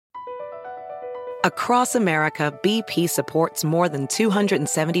Across America, BP supports more than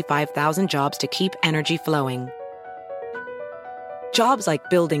 275,000 jobs to keep energy flowing. Jobs like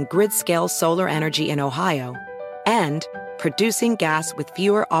building grid-scale solar energy in Ohio and producing gas with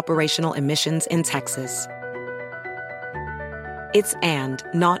fewer operational emissions in Texas. It's and,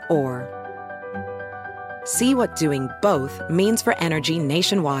 not or. See what doing both means for energy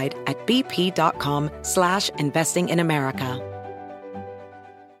nationwide at bp.com/investing in America.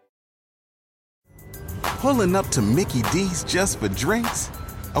 Pulling up to Mickey D's just for drinks?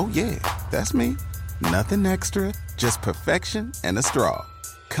 Oh yeah, that's me. Nothing extra, just perfection and a straw.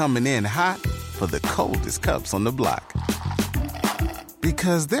 Coming in hot for the coldest cups on the block.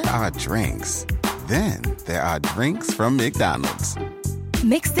 Because there are drinks. Then there are drinks from McDonald's.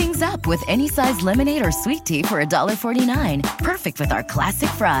 Mix things up with any size lemonade or sweet tea for $1.49. Perfect with our classic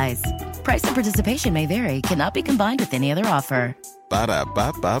fries. Price and participation may vary. Cannot be combined with any other offer.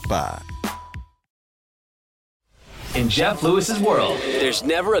 Ba-da-ba-ba-ba. In Jeff Lewis's world, there's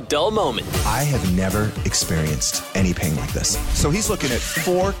never a dull moment. I have never experienced any pain like this. So he's looking at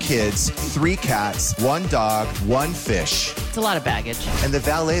 4 kids, 3 cats, 1 dog, 1 fish. It's a lot of baggage. And the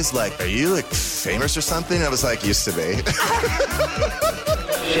valet's like, are you like famous or something? I was like, used to be.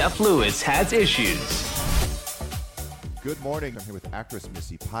 Jeff Lewis has issues. Good morning. I'm here with actress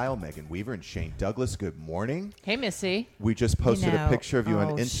Missy Pyle, Megan Weaver, and Shane Douglas. Good morning. Hey, Missy. We just posted a picture of you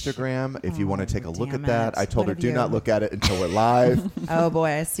on Instagram. If you want to take a look at that, I told her do not look at it until we're live. Oh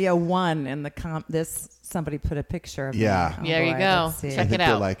boy, I see a 1 in the somebody put a picture of me. Yeah, there you go. Check it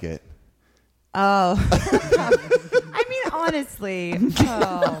out. I like it. Oh. I mean, honestly.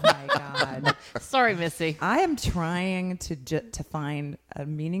 Oh my God. Sorry, Missy. I am trying to find a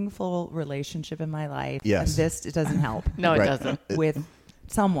meaningful relationship in my life. Yes. And it doesn't help. No, it doesn't. With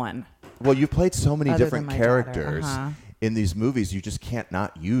someone. Well, you've played so many other different than my characters daughter. in these movies. You just can't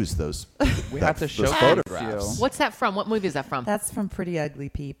not use those. We have to show those photographs. What's that from? What movie is that from? That's from Pretty Ugly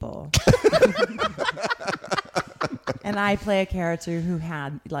People. And I play a character who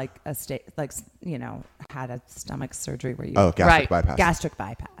had had a stomach surgery where you gastric bypass. Gastric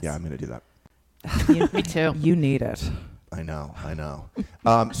bypass. Yeah, I'm going to do that. Me too. You need it. I know.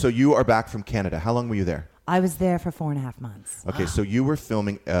 So you are back from Canada. How long were you there? I was there for 4.5 months. Okay, so you were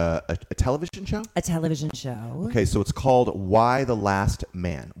filming a television show? A television show. Okay, so it's called Y the Last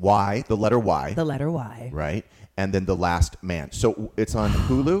Man. Y, the letter Y. The letter Y. Right? And then The Last Man. So it's on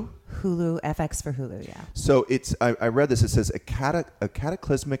Hulu? Hulu, FX for Hulu, yeah. So it's I read this. It says a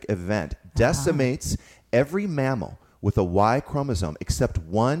cataclysmic event decimates every mammal with a Y chromosome except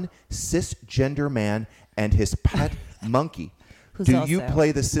one cisgender man and his pet monkey. Do you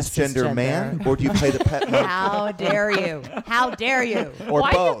play the cisgender man or do you play the pet monkey? How dare you? How dare you? Or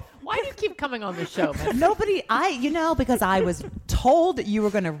both. Why do you keep coming on this show, man? Nobody, because I was told that you were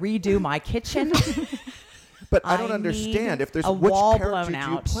going to redo my kitchen. But I don't understand. If there's which character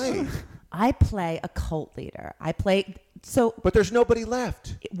do you play? I play a cult leader. But there's nobody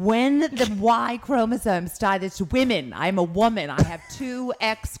left. When the Y chromosomes die, it's women. I'm a woman. I have 2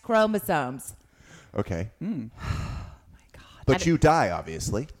 X chromosomes. Okay. Oh my God. But you die,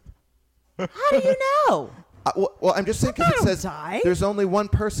 obviously. How do you know? Well, I'm just saying because it says there's only one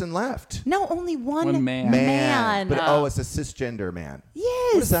person left. No, only one man. But it's a cisgender man.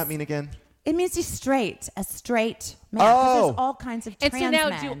 Yes. What does that mean again? It means he's straight, a straight man. Oh. There's all kinds of trans And so now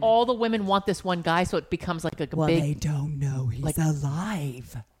men. do all the women want this one guy so it becomes like a big... Well, they don't know he's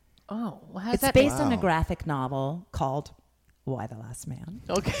alive. Oh, well, how's it's that? based on a graphic novel called Y the Last Man.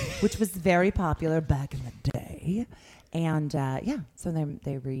 Okay. Which was very popular back in the day. And so they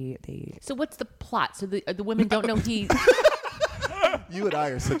So what's the plot? So the women don't know he... You and I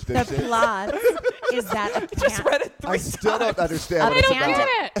are such big The plot is that just read it 3 I still don't understand what I it's don't about.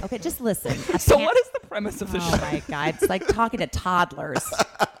 get it. Okay, just listen. So what is the premise of the show? Oh my God, it's like talking to toddlers.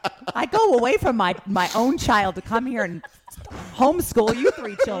 I go away from my own child to come here and homeschool you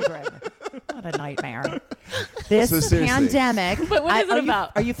 3 children. What a nightmare. This pandemic. But what is it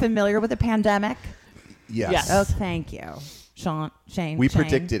about? Are you familiar with the pandemic? Yes. Oh, thank you. Shane. We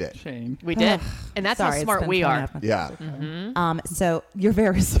predicted it. Shane. We did. And that's how smart we are. Yeah. Mm-hmm. So you're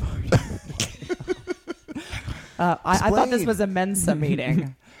very smart. I thought this was a Mensa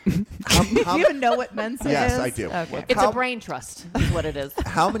meeting. Do you even know what Mensa is? Yes, I do. Okay. It's a brain trust. Is what it is.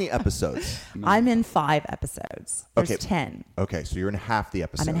 How many episodes? I'm in 5 episodes. There's 10. Okay, so you're in half the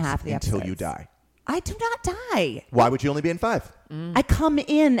episodes. I'm in half the until episodes. you die. I do not die. Why would you only be in 5? I come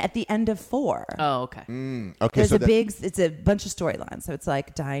in at the end of 4. Oh, okay. Okay, There's it's a bunch of storylines. So it's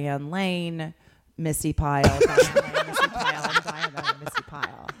like Diane Lane, Missy Pyle, Diane Lane, Missy Pyle, and Diane Lane, Missy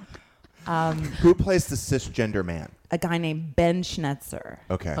Pyle. Who plays the cisgender man? A guy named Ben Schnetzer.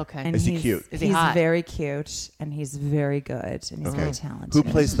 Okay. And Is he cute? Is he he's hot? very cute, and he's very good, and he's very talented. Who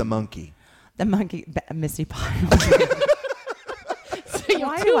plays the monkey? the monkey? Missy Pyle.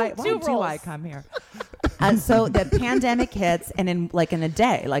 Why do I come here? And so the pandemic hits, and in a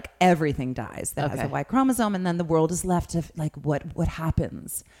day, everything dies that has a Y chromosome, and then the world is left to what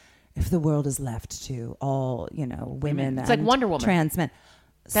happens if the world is left to all women. It's like Wonder Woman. Trans men.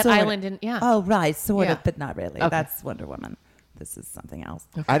 That island in Oh right, sort Yeah. of, but not really. Okay. that's Wonder Woman. This is something else.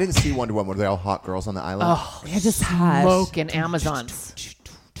 Okay. I didn't see Wonder Woman. Were they all hot girls on the island? Oh, they're just hot. Smoke and Amazons.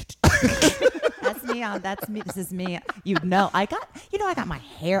 That's me. That's me. This is me. I got my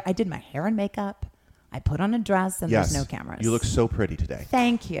hair. I did my hair and makeup. I put on a dress, and Yes. there's no cameras. You look so pretty today.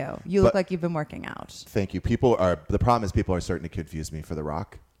 Thank you. You look like you've been working out. Thank you. The problem is people are starting to confuse me for The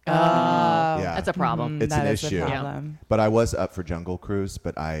Rock. Oh, yeah. That's a problem. It's That an is a issue. problem. But I was up for Jungle Cruise,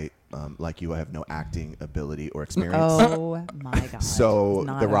 but I, like you, I have no acting ability or experience. Oh my God. So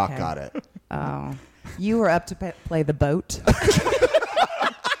Not The Rock okay. got it. Oh, you were up to play the boat.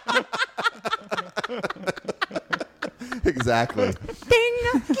 Exactly.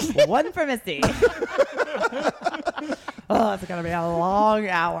 Ding! One for Missy. Oh, it's going to be a long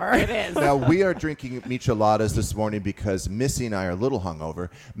hour. It is. Now, we are drinking micheladas this morning because Missy and I are a little hungover.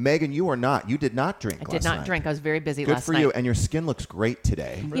 Megan, you are not. You did not drink I did not drink. I was very busy Good last for night. you. And your skin looks great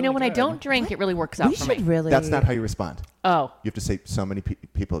today. When I don't drink, it really works out We for should me. really. That's not how you respond. Oh. You have to say so many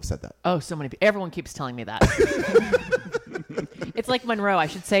people have said that. Oh, so many people. Everyone keeps telling me that. It's like Monroe. I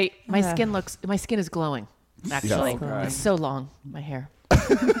should say my skin is glowing. Actually, it's so long. My hair.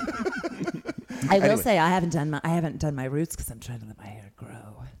 I will say I haven't done my roots because I'm trying to let my hair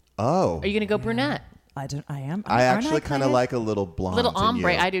grow. Oh. Are you going to go brunette? I am. I actually kind of like a little blonde. Little in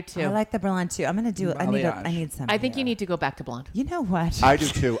ombre. you. I do too. I like the blonde too. I'm gonna do it. I need some. I think you need to go back to blonde. You know what? I do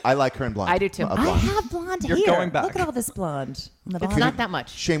too. I like her in blonde. I do too. I have blonde hair. You're going back. Look at all this blonde. It's not that much.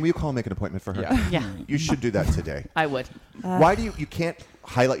 Shane, will you call and make an appointment for her? Yeah. You should do that today. I would. Why do you can't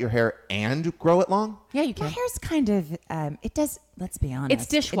highlight your hair and grow it long? Yeah, you My can. hair's kind of. It does. Let's be honest. It's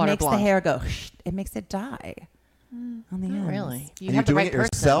dishwater It makes blonde. the hair go. It makes it die. On the ends. Really? You Are have you the doing right it person.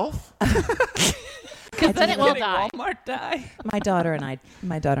 yourself? Because then it will die. Walmart die. My daughter and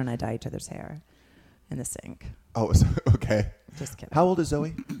I dye each other's hair in the sink. Oh, okay. Just kidding. How old is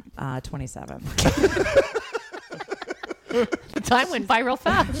Zoe? 27. The time went by real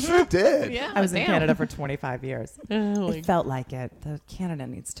fast. Sure did. Yeah, I was in damn. Canada for 25 years. Oh, It felt like it. Canada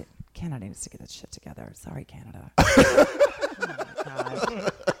needs to get that shit together. Sorry, Canada. Oh my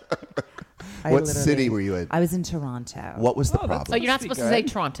God. What city were you in? I was in Toronto. What was the Oh, problem? Oh, you're not Must be supposed to say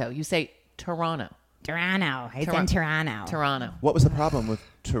good. Toronto. You say Toronto. Toronto. It's Toron- in Toronto. Toronto. What was the problem with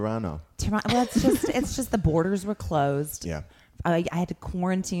Toronto? Toronto. Well, it's just the borders were closed. Yeah. I had to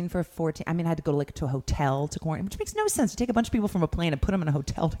quarantine for 14. I mean, I had to go to a hotel to quarantine, which makes no sense. You take a bunch of people from a plane and put them in a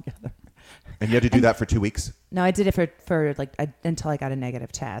hotel together. And you had to do that for 2 weeks? No, I did it for until I got a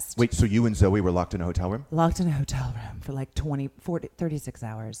negative test. Wait, so you and Zoe were locked in a hotel room? Locked in a hotel room for 36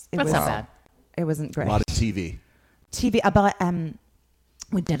 hours. That's not bad. It wasn't great. A lot of TV.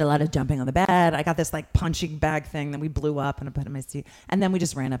 We did a lot of jumping on the bed. I got this punching bag thing that we blew up and I put in my seat. And then we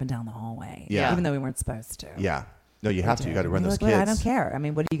just ran up and down the hallway. Yeah. Even though we weren't supposed to. Yeah. No, you have to. You got to run those Look, kids. I don't care. I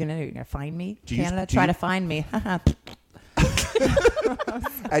mean, what are you going to do? You're going to find me? Do you- Canada? do Try you- to find me.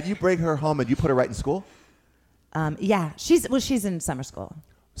 And you bring her home and you put her right in school? Yeah. She's in summer school.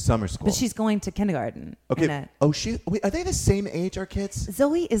 Summer school. But she's going to kindergarten. Okay. Wait, are they the same age, our kids?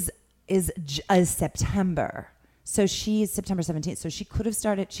 Zoe is September. So she's September 17th. So she could have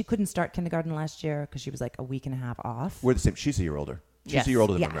started. She couldn't start kindergarten last year because she was a week and a half off. We're the same. She's a year older. She's Yes. a year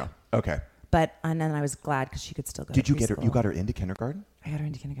older than Yeah. Monroe. Okay. And then I was glad because she could still go. Did to you get her? preschool. You got her into kindergarten? I got her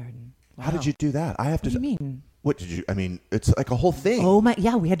into kindergarten. How did you do that? I have to. What do you mean? What did you? I mean, it's like a whole thing. Oh my!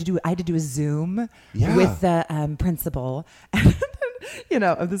 Yeah, I had to do a Zoom Yeah. with the principal,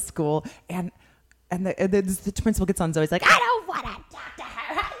 of the school, and the principal gets on Zoe's like, I don't want to talk to her.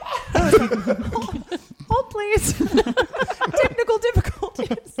 Hold please. Technical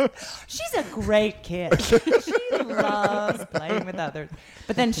difficulties. She's a great kid. She loves playing with others.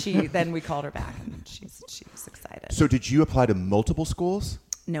 But then we called her back, and she was excited. So did you apply to multiple schools?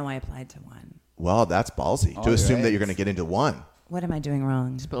 No, I applied to one. Well, that's ballsy to assume that you're going to get into one. What am I doing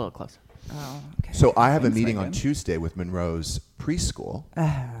wrong? Just a little close. Oh, okay. So I have a Thanks, meeting Megan. on Tuesday with Monroe's preschool,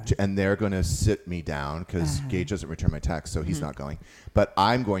 and they're going to sit me down because Gage doesn't return my text, so he's not going. But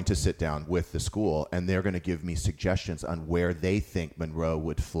I'm going to sit down with the school, and they're going to give me suggestions on where they think Monroe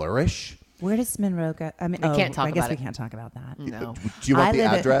would flourish. Where does Monroe go? I mean, We can't talk I guess about we it. can't talk about that. No. Do you want the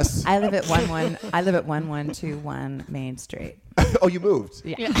address? I live at 1121 Main Street. Oh, you moved.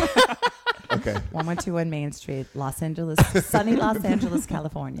 Yeah. Okay. 1121 Main Street, Los Angeles, sunny Los Angeles,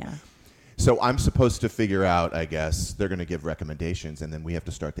 California. So I'm supposed to figure out, I guess, they're going to give recommendations, and then we have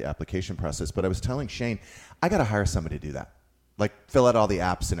to start the application process. But I was telling Shane, I got to hire somebody to do that. Like, fill out all the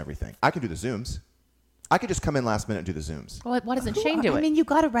apps and everything. I can do the Zooms. I could just come in last minute and do the Zooms. Well, why doesn't Shane do it? I mean, you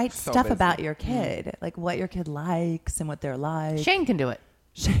got to write stuff busy. about your kid, like what your kid likes and what they're like. Shane can do it.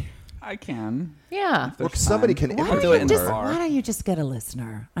 I can. Yeah. If there's somebody time. can Why interview do it in the just, bar. why don't you just get a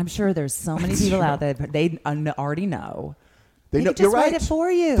listener? I'm sure there's so many people out there that they already know. They know, could just you're write right. it for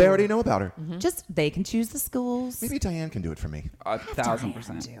you. They already know about her. Just they can choose the schools. Maybe Diane can do it for me.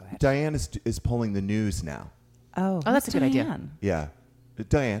 1,000%. Do it. Diane is pulling the news now. Oh, that's a good idea. Diane? Yeah.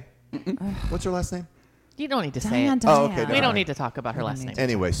 Diane. What's her last name? You don't need to say Diane, it. Diane. Oh, okay, no. We don't need to talk about her last need name.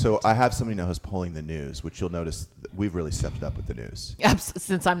 Anyway, so I have somebody now who's pulling the news, which you'll notice that we've really stepped up with the news.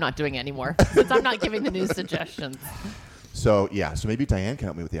 Since I'm not doing it anymore. Since I'm not giving the news suggestions. So, yeah. So maybe Diane can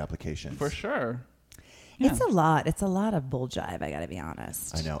help me with the applications. For sure. It's a lot. It's a lot of bull jive. I got to be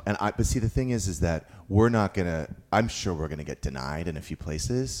honest. I know. But see, the thing is that we're not going to, I'm sure we're going to get denied in a few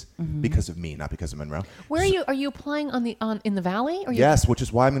places because of me, not because of Monroe. Where are you applying in the Valley? Or Yes, which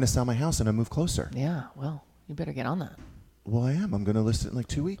is why I'm going to sell my house and I move closer. Yeah, well, you better get on that. Well, I am. I'm going to list it in like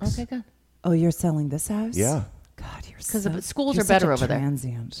 2 weeks. Okay, good. Oh, you're selling this house? Yeah. God, you're 'Cause so, the schools you're are better such a over there.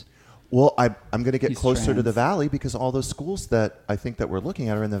 transient. Well, I'm going to get He's closer to the trans. Valley because all those schools that I think that we're looking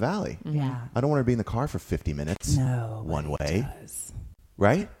at are in the Valley. Yeah. I don't want to be in the car for 50 minutes. No. One nobody way. does.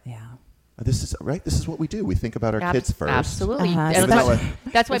 Right? Yeah. This is right. This is what we do. We think about our kids first. Absolutely. Uh-huh. That's, Especially- why,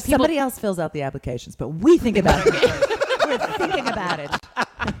 that's why people. Somebody else fills out the applications, but we think about it. We're thinking about it.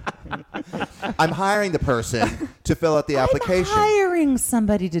 I'm hiring the person to fill out the application. I'm hiring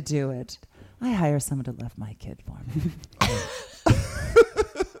somebody to do it. I hire someone to love my kid for me.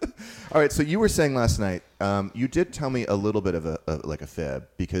 All right. So you were saying last night, you did tell me a little bit of a fib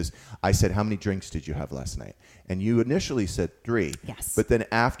because I said, how many drinks did you have last night? And you initially said 3. Yes. But then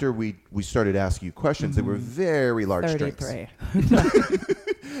after we started asking you questions, they were very large drinks. 33.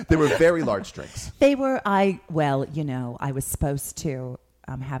 They were very large drinks. They were, I was supposed to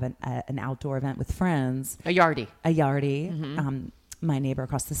have an outdoor event with friends. A yardie. A yardie. My neighbor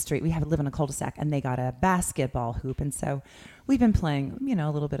across the street, we live in a cul-de-sac, and they got a basketball hoop. And so we've been playing,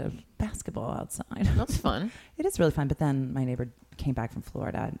 a little bit of basketball outside. That's fun. It is really fun. But then my neighbor came back from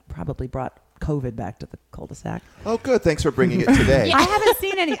Florida and probably brought COVID back to the cul-de-sac. Oh, good. Thanks for bringing it today. I haven't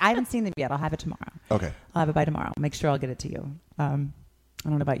seen any. I haven't seen them yet. I'll have it tomorrow. Okay. I'll have it by tomorrow. Make sure I'll get it to you. I don't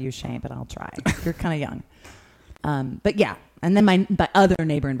know about you, Shane, but I'll try. You're kind of young. But yeah. And then my other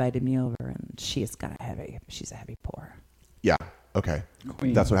neighbor invited me over, and she's a heavy pour. Yeah. Okay.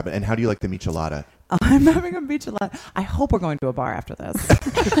 Queen. That's what happened. And how do you like the michelada? I'm having a beach a lot. I hope we're going to a bar after this.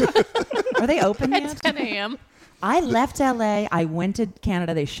 Are they open At yet? 10 a.m. I left LA. I went to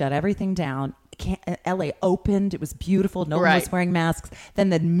Canada. They shut everything down. LA opened. It was beautiful. No one was wearing masks.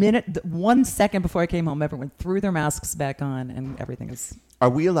 Then the 1 second before I came home, everyone threw their masks back on, and everything is. Are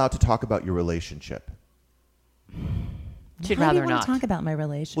we allowed to talk about your relationship? She'd Why do you rather want not. to talk about my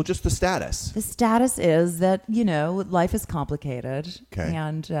relationship? Well, just the status. The status is that, life is complicated. Okay.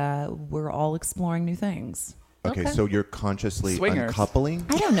 And we're all exploring new things. Okay, Okay. so you're consciously Swingers. uncoupling?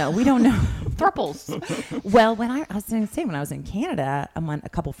 I don't know. We don't know. Thruples. Well, when I was going to say, when I was in Canada, a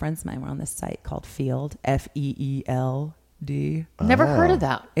couple friends of mine were on this site called Feeld, FEELD. Never heard of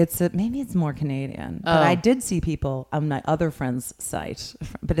that. Maybe it's more Canadian, but Oh. I did see people on my other friend's site.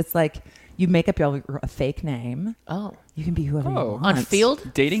 But it's like you make up a fake name. Oh. You can be whoever you Oh. want. On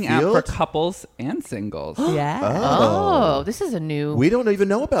Field? Dating app for Field? couples and singles. Yeah. Oh, this is a new. We don't even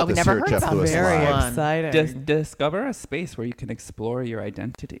know about Oh, we this never here at heard Jeff about Lewis this. Very Live. Fun. exciting. Discover a space where you can explore your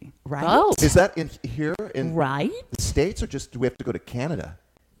identity. Right. Oh. Is that here in Right. the States, or just do we have to go to Canada?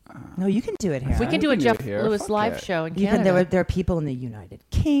 No, you can do it here. We can do a can do Jeff it here. Lewis Fuck live it. show in Even Canada. there are people in the United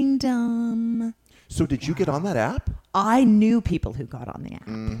Kingdom. So did you get on that app? I knew people who got on the app,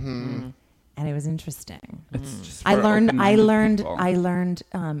 Mm-hmm. and it was interesting. It's just I for learned open-minded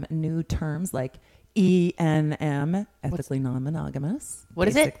people. new terms like ENM, ethically non-monogamous. What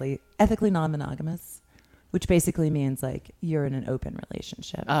is it? Basically, ethically non-monogamous, which basically means like you're in an open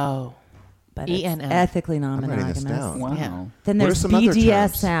relationship. Oh. but it's ENM. ethically writing this non-monogamous. down. Wow. Yeah. Then What are there's some other terms?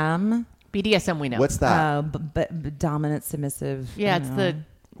 BDSM, BDSM we know. What's that? dominant, submissive. Yeah, you it's know. the.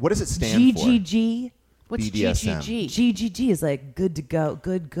 What does it stand for? GGG. What's BDSM. GGG? GGG is like good to go,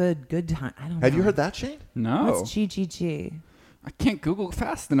 good time. I don't know. Have you heard that, Shane? No. What's GGG? I can't Google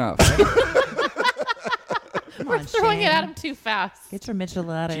fast enough. We're throwing it at him too fast. Get your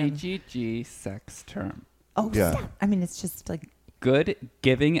Michelada in. GGG sex term. Oh, Yeah. yeah. I mean, it's just like, Good,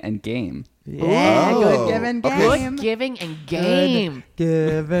 giving, and game. Yeah, Oh, good giving okay. game. Good giving and game.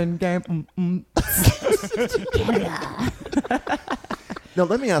 Giving game. Now,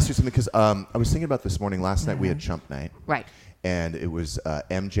 let me ask you something, because I was thinking about this morning. Last night we had Chump Night. Right. And it was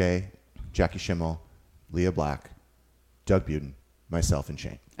MJ, Jackie Schimmel, Leah Black, Doug Buden, myself, and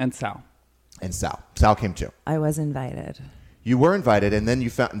Shane. And Sal. And Sal. Sal came too. I was invited. You were invited, and then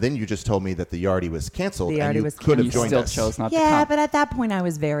you just told me that the Yardy was canceled. The and Yardy you was could have You joined still us. chose not to Yeah, come. but at that point I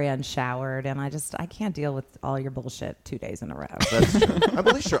was very unshowered, and I can't deal with all your bullshit 2 days in a row. That's true. At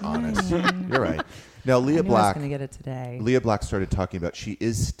least you're honest. You're right. Now, Leah I knew I was Black. going to get it today. Leah Black started talking about she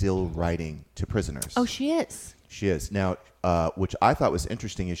is still writing to prisoners. Oh, she is. She is. Now, which I thought was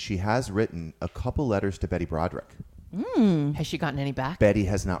interesting is she has written a couple letters to Betty Broderick. Has she gotten any back? Betty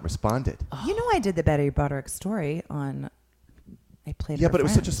has not responded. You know, I did the Betty Broderick story on. I played. Yeah, her but it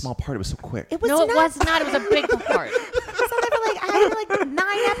was such a friend. small part. It was so quick. It was No, it not. was not. It was a big part. I had like 9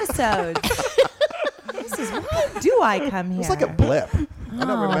 episodes. This is why do I come here? It was like a blip. I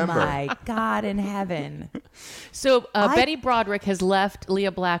don't remember. Oh my God in heaven! So Betty Broderick has left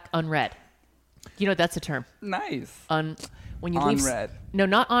Leah Black unread. You know that's a term. Nice. When you Unread. No,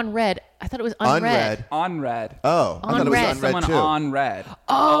 not on red. I thought it was unread. On-read. Oh, I thought it was Unread. unread Someone too. on red.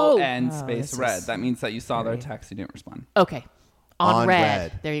 Oh. And space this red. is That means that you saw their text. You didn't respond. Okay. On On red.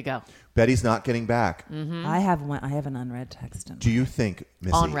 red. There you go. Betty's not getting back. I have one. I have an unread text. Do you think,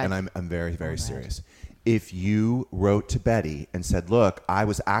 Missy, On red. and I'm very, very serious, if you wrote to Betty and said, look, I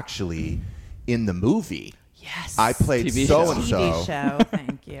was actually in the movie. Yes. I played TV so-and-so. TV show?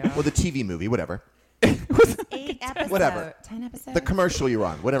 Thank you. Well, the TV movie, whatever. 8 episodes. Whatever. 10 episodes. The commercial you're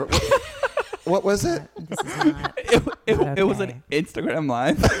on, whatever. What was it? This is not. It was Okay. an Instagram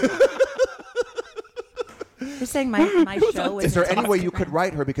live. You're saying my show Is there any way you could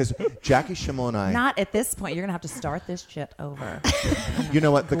write her? Because Jackie Schimmel and I, Not at this point. You're gonna have to start this shit over. you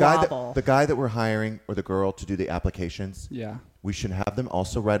know what, the Grovel. guy that we're hiring, or the girl to do the applications, Yeah. we should have them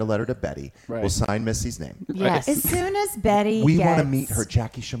also write a letter to Betty. Right. We'll sign Missy's name. Yes. As soon as Betty We gets, want to meet her.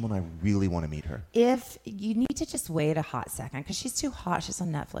 Jackie Schimmel and I really want to meet her. If you need to just wait a hot second because she's too hot. She's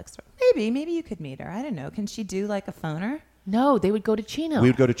on Netflix. Maybe you could meet her. I don't know. Can she do like a phoner? No, they would go to Chino. We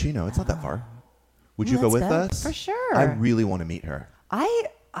would go to Chino. It's not that far. Would you go Let's with go. us? For sure. I really want to meet her. I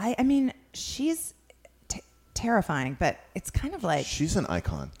mean, she's terrifying, but it's kind of like She's an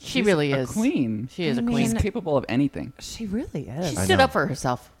icon. She She's really a is. queen. She is a I queen. She's mean- capable of anything. she really is. She I stood know. up for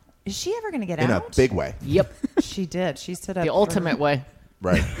herself. Is she ever going to get In out? a big way. Yep. She did. She stood up. The ultimate way.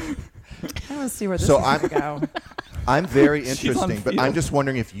 Right. I want to see where this So is going to go. I'm very She's on interesting, but I'm field. just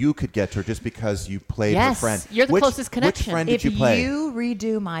wondering if you could get to her just because you played Yes, her friend. you're the closest connection. Which friend If did you play? you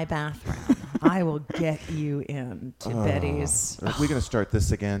redo my bathroom, I will get you in to Betty's. Are we going to start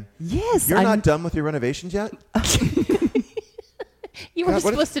this again? Yes, You're I'm- not done with your renovations yet? You were God, just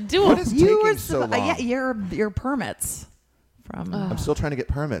what is- supposed to do what it. is You taking were so long? yeah, your permits from. I'm still trying to get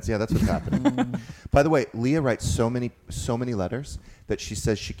permits. Yeah, that's what's happening. By the way, Leah writes so many letters that she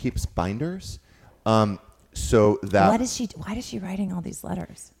says she keeps binders. So that Why is she writing all these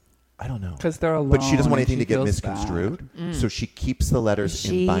letters? I don't know. 'Cause they're But she doesn't alone want and anything she to get feels misconstrued. Mm. So she keeps the letters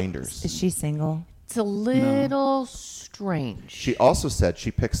in binders. Is she single? It's a little strange. She also said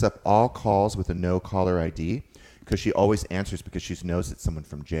she picks up all calls with a no caller ID because she always answers because she knows it's someone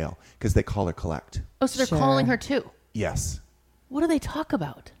from jail because they call her collect. Oh, so they're Sure. calling her too. Yes. What do they talk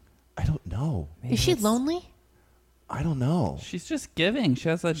about? I don't know. Is she lonely? I don't know. She's just giving. She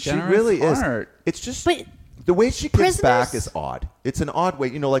has a She generous really heart. is. It's just But the way she gives back prisoners- is odd. It's an odd way.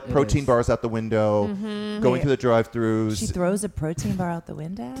 You know, like protein bars out the window, Mm-hmm. going to the drive-thrus. She throws a protein bar out the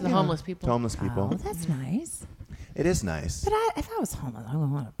window. to the homeless to people. homeless people. Oh, that's nice. It is nice. But if I was homeless, I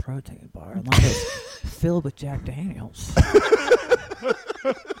would want a protein bar unless it's filled with Jack Daniels.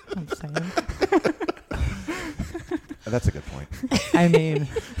 I'm saying. That's a good point. I mean,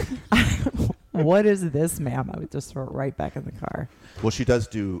 what is this, ma'am? I would just throw it right back in the car. Well, she does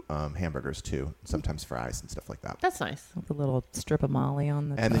do hamburgers too, sometimes fries and stuff like that. That's nice. With a little strip of Molly on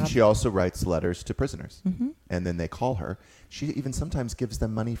the And top. then she also writes letters to prisoners. Mm-hmm. And then they call her. She even sometimes gives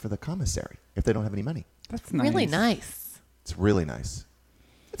them money for the commissary if they don't have any money. That's nice. Really nice. It's really nice.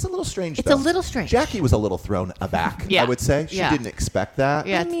 It's a little strange, It's though. a little strange. Jackie was a little thrown aback, Yeah. I would say. She Yeah. didn't expect that.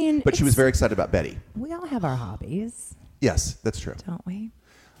 Yeah. I mean, But she was it's- very excited about Betty. We all have our hobbies, Yes, that's true. don't we?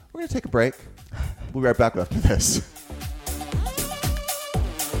 We're going to take a break. We'll be right back after this.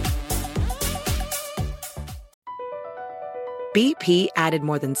 BP added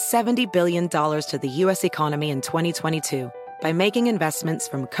more than $70 billion to the U.S. economy in 2022 by making investments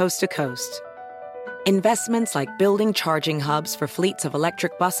from coast to coast. Investments like building charging hubs for fleets of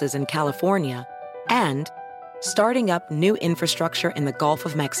electric buses in California and starting up new infrastructure in the Gulf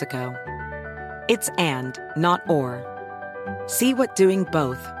of Mexico. It's and, not or. See what doing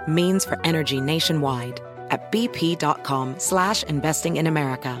both means for energy nationwide at bp.com/investing in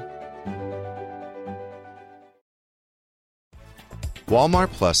America.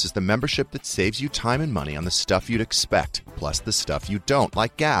 Walmart Plus is the membership that saves you time and money on the stuff you'd expect, plus the stuff you don't,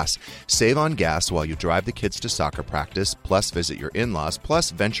 like gas. Save on gas while you drive the kids to soccer practice, plus visit your in-laws,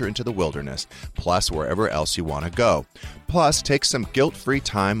 plus venture into the wilderness, plus wherever else you want to go. Plus, take some guilt-free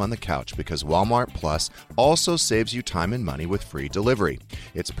time on the couch because Walmart Plus also saves you time and money with free delivery.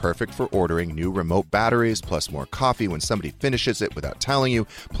 It's perfect for ordering new remote batteries, plus more coffee when somebody finishes it without telling you,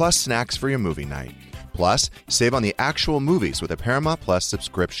 plus snacks for your movie night. Plus, save on the actual movies with a Paramount Plus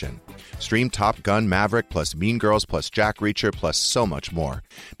subscription. Stream Top Gun Maverick plus Mean Girls plus Jack Reacher plus so much more.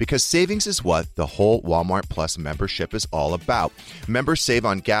 Because savings is what the whole Walmart Plus membership is all about. Members save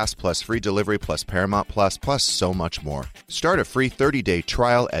on gas plus free delivery plus Paramount Plus so much more. Start a free 30-day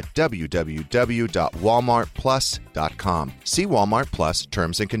trial at www.walmartplus.com. See Walmart Plus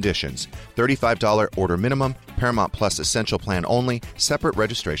terms and conditions. $35 order minimum, Paramount Plus Essential Plan only, separate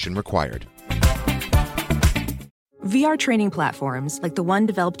registration required. VR training platforms, like the one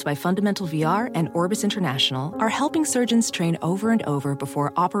developed by Fundamental VR and Orbis International, are helping surgeons train over and over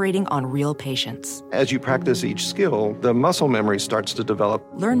before operating on real patients. As you practice each skill, the muscle memory starts to develop.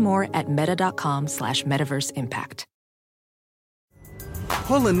 Learn more at meta.com/metaverse impact.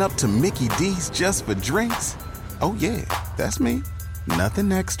 Pulling up to Mickey D's just for drinks? Oh yeah, that's me.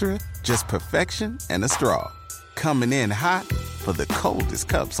 Nothing extra, just perfection and a straw. Coming in hot for the coldest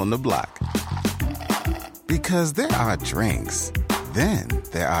cups on the block. Because there are drinks. Then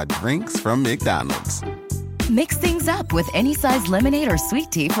there are drinks from McDonald's. Mix things up with any size lemonade or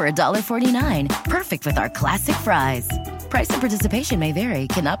sweet tea for $1.49. Perfect with our classic fries. Price and participation may vary.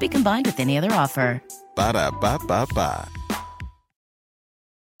 Cannot be combined with any other offer. Ba-da-ba-ba-ba.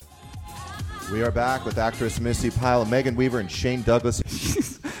 We are back with actress Missy Pyle, Megan Weaver, and Shane Douglas.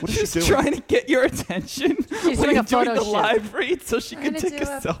 What is she She's doing? trying to get your attention. She's when doing you're a photo the shoot. live read so she can take a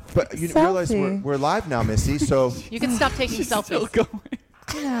selfie. But you realize we're live now, Missy, so... You can stop taking She's selfies. still going.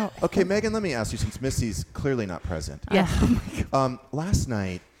 You know, Okay, Megan, let me ask you, since Missy's clearly not present. Yeah. Last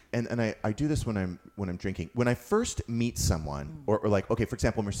night, and I do this when I'm drinking. When I first meet someone, or like, okay, for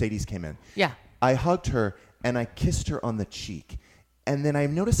example, Mercedes came in. Yeah. I hugged her and I kissed her on the cheek. And then I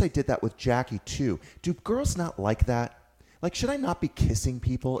noticed I did that with Jackie too. Do girls not like that? Like, should I not be kissing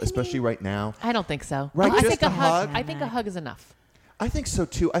people, especially right now? I don't think so. Right, I just think a a hug. hug? I think a hug is enough. I think so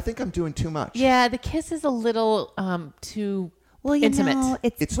too. I think I'm doing too much. Yeah, the kiss is a little too intimate. Know,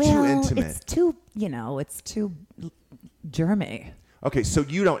 It's too intimate. It's too, it's too germy. Okay, so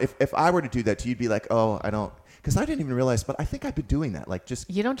you don't. If I were to do that to you, you'd be like, oh, I don't, because I didn't even realize. But I think I've been doing that, like just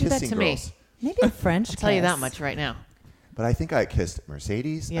You don't do that kissing to me. girls. Maybe a French I'll tell you that kiss. much right now. But I think I kissed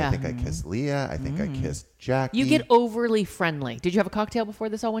Mercedes. Yeah. I think I kissed Leah. I think I kissed Jackie. You get overly friendly. Did you have a cocktail before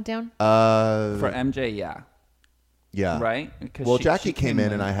this all went down? For MJ, yeah. Yeah. Right? 'Cause Well, she Jackie came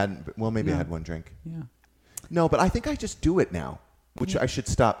in and late. I hadn't. Well, maybe I No. had one drink. Yeah. No, but I think I just do it now, which I should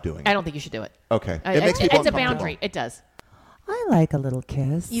stop doing. I don't think you should do it. Okay. It makes me it's a uncomfortable. boundary. It does. I like a little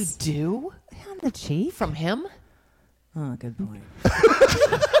kiss. You do? On the cheek? From him? Oh, good point.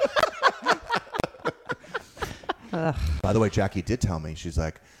 By the way, Jackie did tell me, she's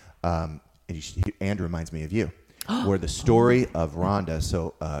like, Andrew reminds me of you, where the story of Rhonda,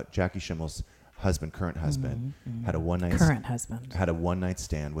 so Jackie Schimmel's current husband, had a one-night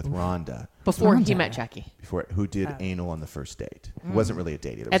stand with Rhonda. Before he met Jackie. Who did anal on the first date. It wasn't really a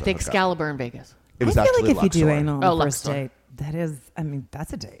date. It was At a the hookup. Excalibur in Vegas. It was I feel actually like if you do Luxor. anal on the first Luxor. date,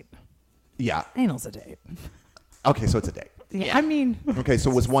 that's a date. Yeah. Anal's a date. Okay, so it's a date. Yeah. I mean. Okay, so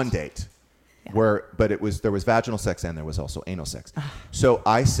it was one date. But there was vaginal sex and there was also anal sex. So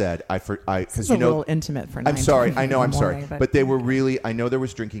I said, because a little intimate for. I'm sorry, I know, I'm morning, sorry, but they were really. I know there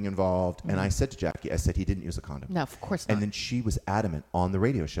was drinking involved, and I said to Jackie, I said he didn't use a condom. No, of course not. And then she was adamant on the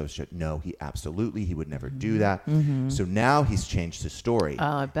radio show. She said, no, he would never do that. So now he's changed his story. Oh,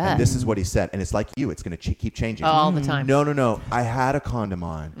 I bet. And this is what he said, and it's like you, it's going to keep changing all the time. No. I had a condom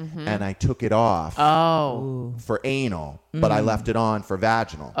on, and I took it off. For anal, but I left it on for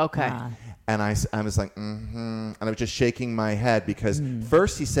vaginal. Okay. And I was like, and I was just shaking my head because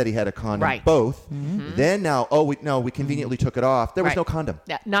first he said he had a condom, Right. both. Then now, we conveniently took it off. There was Right. no condom.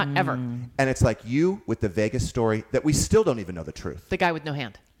 Yeah, not ever. And it's like you with the Vegas story that we still don't even know the truth. The guy with no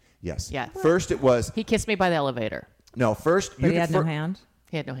hand. Yes. Yeah. First it was, He kissed me by the elevator. no, first But he had no hand.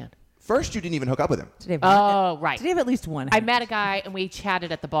 He had no hand. First you didn't even hook up with him. Did he have Oh, right. Did he have at least one? I hand? met a guy and we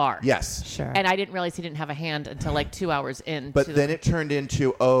chatted at the bar. Yes. Sure. And I didn't realize he didn't have a hand until like 2 hours in. But then it turned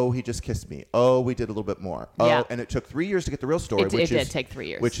into, he just kissed me. We did a little bit more. Yeah. And it took 3 years to get the real story. It which did is, take 3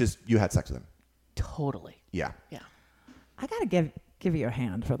 years. Which is, you had sex with him. Totally. Yeah. Yeah. I gotta give you a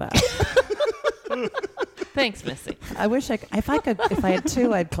hand for that. Thanks, Missy. I wish if I had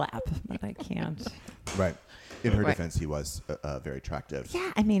two, I'd clap, but I can't. Right. In her defense, he was very attractive.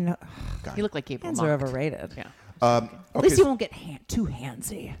 Yeah, I mean, You look like Gabriel hands Monk. are overrated. Yeah. At least you won't get too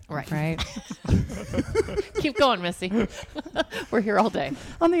handsy. Right. Keep going, Missy. We're here all day.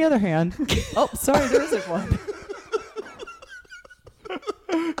 On the other hand, oh, sorry, there isn't one.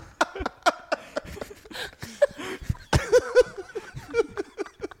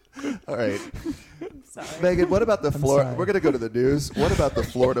 All right. Megan, what about the Florida? We're going to go to the news. What about the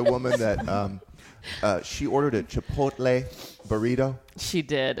Florida woman that she ordered a Chipotle burrito? She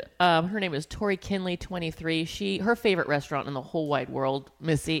did. Her name is Tori Kinley, 23. Her favorite restaurant in the whole wide world,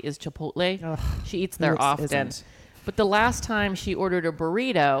 Missy, is Chipotle. Ugh, she eats there often. isn't? But the last time she ordered a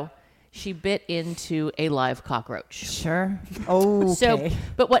burrito, she bit into a live cockroach. Sure. Oh, okay. So,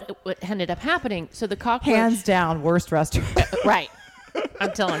 but what ended up happening? So the cockroach, hands down, worst restaurant. right?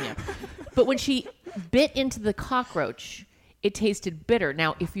 I'm telling you. But when she bit into the cockroach, it tasted bitter.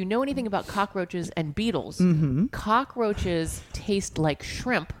 Now, if you know anything about cockroaches and beetles, cockroaches taste like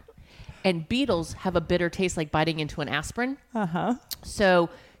shrimp, and beetles have a bitter taste like biting into an aspirin. So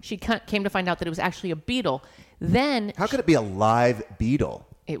she came to find out that it was actually a beetle. Then how could it be a live beetle?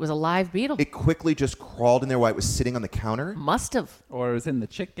 It was a live beetle. It quickly just crawled in there while it was sitting on the counter. Must have. Or it was in the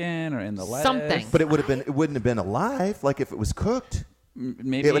chicken or in the lettuce. Something. But it wouldn't have been alive. Like if it was cooked.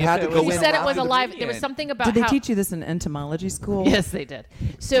 Maybe it would have to go in. She said it was alive. There was something about. Did they teach you this in entomology school? Yes, they did.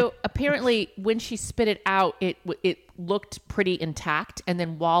 So apparently, when she spit it out, it looked pretty intact. And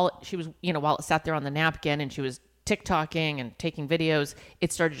then while it sat there on the napkin and she was TikToking and taking videos,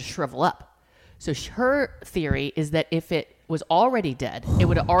 it started to shrivel up. So her theory is that if it was already dead, it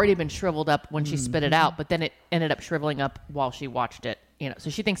would have already been shriveled up when she spit it out. But then it ended up shriveling up while she watched it. So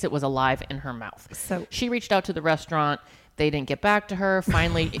she thinks it was alive in her mouth. So she reached out to the restaurant. They didn't get back to her.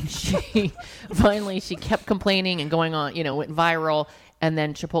 Finally, she kept complaining and going on, went viral. And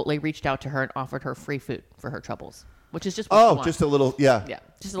then Chipotle reached out to her and offered her free food for her troubles, which is just what she wants. Just a little, yeah. Yeah,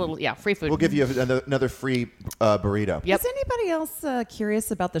 just a little, free food. We'll give you another free burrito. Yep. Is anybody else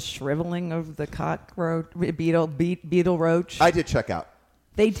curious about the shriveling of the cockroach, beetle roach? I did check out.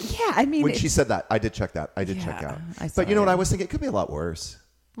 I mean. When she said that, I did check that. I did check out. But you know what I was thinking? It could be a lot worse.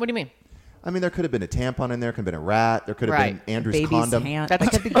 What do you mean? I mean, there could have been a tampon in there. Could have been a rat. There could have been Andrew's baby's condom. Hand. That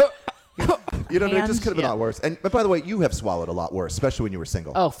could be. It just could have been a lot worse. But by the way, you have swallowed a lot worse, especially when you were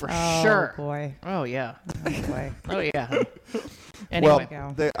single. Oh, for sure. Oh, boy. Oh, yeah. Oh, boy. Oh, yeah. Anyway.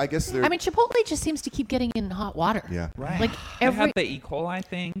 Well, I guess they're... I mean, Chipotle just seems to keep getting in hot water. Yeah. Right. Like They every... had the E. coli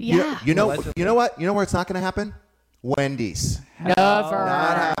thing. Yeah. You know what? You know where it's not going to happen? Wendy's. Never.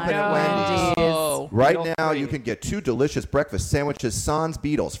 Not happening at Wendy's. Right Beetle now, free. you can get 2 delicious breakfast sandwiches, Sans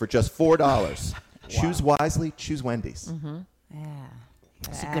Beetles, for just $4. Choose wisely. Choose Wendy's. Yeah.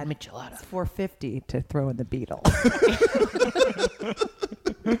 It's a good michelada. It's $4.50 to throw in the beetle.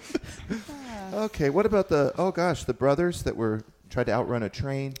 Okay, what about the brothers that were tried to outrun a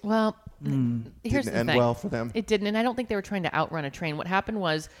train? Well, here's Didn't the end thing. well for them. It didn't, and I don't think they were trying to outrun a train. What happened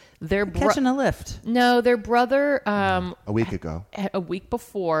was their Catching a lift. No, their brother. A week ago. A week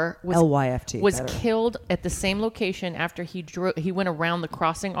before was LYFT. was better. killed at the same location after he went around the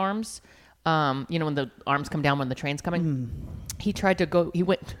crossing arms. When the arms come down when the train's coming. He tried to go. He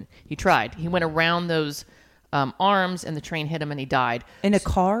went around those arms, and the train hit him, and he died. In a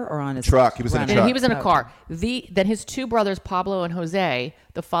car or on his truck? He was in a And truck. he was in a car. Then his 2 brothers, Pablo and Jose,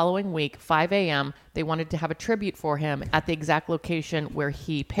 the following week, 5 a.m., they wanted to have a tribute for him at the exact location where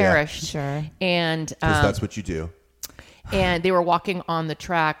he perished. Sure. And Because that's what you do. And they were walking on the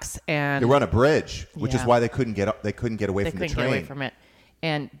tracks, and They were on a bridge, which is Yeah. why they couldn't get up. They couldn't get away they from the couldn't train. get away from it.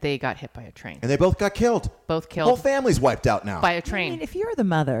 And they got hit by a train. And they both got killed. Both killed. Whole family's wiped out now. By a I train. mean, if you're the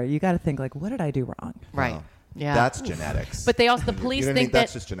mother, you got to think like, what did I do wrong? Right. Oh. Yeah. That's genetics. But they also, the police you know what I think mean?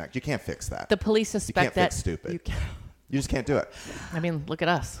 That's that just genetics. You can't fix that. the police You suspect can't that. fix stupid. You just can't do it. I mean, look at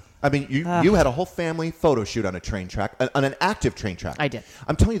us. I mean, you had a whole family photo shoot on a train track, on an active train track. I did.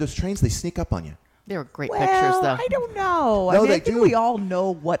 I'm telling you, those trains, they sneak up on you. They were great Well, pictures, though. I don't know. No, I mean, they I think do. we all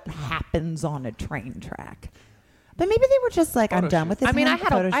know what happens on a train track. But maybe they were just like, I'm done with this. I mean, I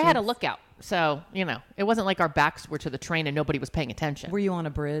had a look. lookout, so it wasn't like our backs were to the train and nobody was paying attention. Were you on a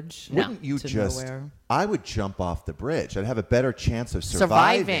bridge? No. Wouldn't you To just... nowhere. I would jump off the bridge. I'd have a better chance of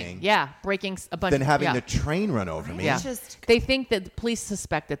surviving. Yeah, breaking a bunch. Than having yeah. the train run over me. Yeah, Just- they think that the police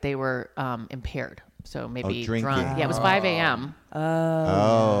suspect that they were impaired, so maybe drinking. drunk. Yeah, it was 5 a.m.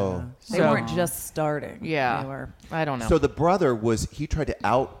 Oh. They So- weren't just starting. Yeah, They were. I don't know. So the brother he tried to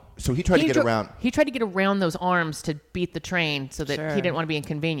So he tried to get around. He tried to get around those arms to beat the train so that he didn't want to be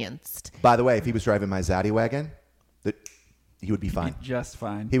inconvenienced. By the way, if he was driving my Zaddy wagon, he would be fine. Just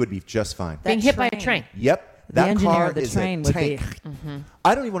fine. He would be just fine. Being hit by a train. Yep. The That engineer car of the is train a would tank. be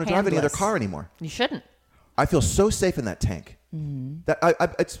I don't even want to drive any other handless. car anymore. You shouldn't. I feel so safe in that tank. That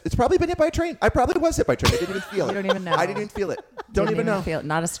it's probably been hit by a train. I probably was hit by a train. I didn't even feel it. You don't even know. I didn't even feel it. Don't Didn't even know. feel it.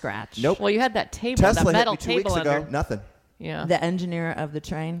 Not a scratch. Nope. Well, you had that table, Tesla that metal hit me 2 table weeks ago. under. Nothing. Yeah. The engineer of the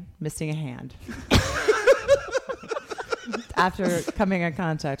train missing a hand after coming in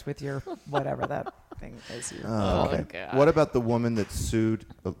contact with your whatever that thing is. Oh, okay. God. What about the woman that sued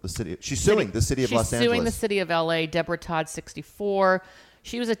the city? She's suing the city of Los Angeles. She's suing the city of L.A. Deborah Todd, 64.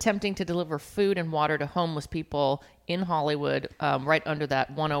 She was attempting to deliver food and water to homeless people in Hollywood, right under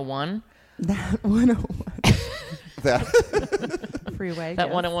that 101. That 101. That freeway. That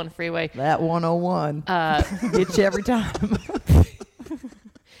yes. 101 freeway. That 101. Gets you every time.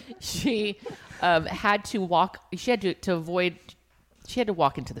 She had to walk. She had to avoid. She had to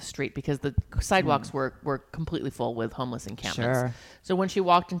walk into the street because the sidewalks were completely full with homeless encampments. Sure. So when she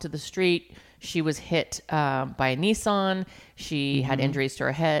walked into the street, she was hit by a Nissan. She had injuries to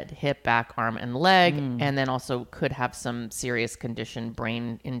her head, hip, back, arm, and leg, and then also could have some serious condition,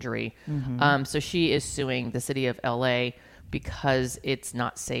 brain injury. So she is suing the city of LA because it's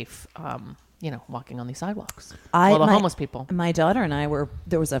not safe, walking on these sidewalks. Homeless people. My daughter and I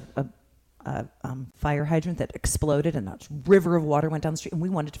there was a fire hydrant that exploded and a river of water went down the street, and we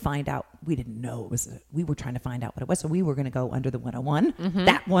wanted to find out. We didn't know it was. We were trying to find out what it was, so we were going to go under the 101.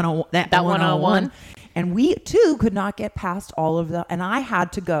 That 101. That 101. And we too could not get past all of the. And I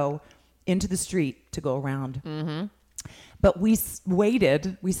had to go into the street to go around. But we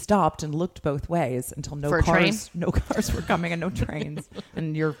waited. We stopped and looked both ways until no cars were coming and no trains.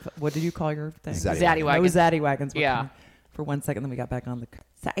 And what did you call your thing? Zaddy wagon. No Zaddy wagons. Were Yeah. coming. For 1 second, then we got back on the.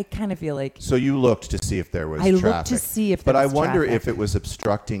 So I kind of feel like. So you looked to see if there was I traffic. looked to see if there But was I wonder traffic. if it was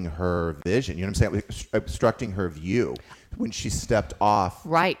obstructing her vision. You know what I'm saying? Obstructing her view when she stepped off.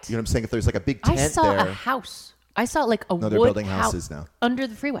 Right. You know what I'm saying? If there's like a big tent I saw there. a house. I saw like a No, they're wood building house houses now. under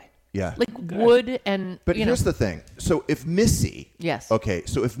the freeway. Yeah. Like wood and. But here's the thing. So if Missy. Yes. Okay.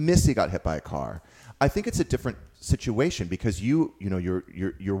 So if Missy got hit by a car, I think it's a different situation because you're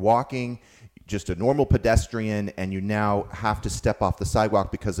walking just a normal pedestrian and you now have to step off the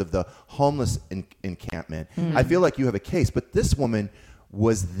sidewalk because of the homeless encampment. I feel like you have a case, but this woman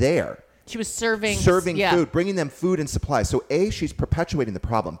was there. She was serving food, bringing them food and supplies. So A, she's perpetuating the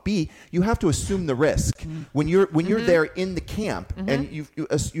problem. B, you have to assume the risk when you're there in the camp, and you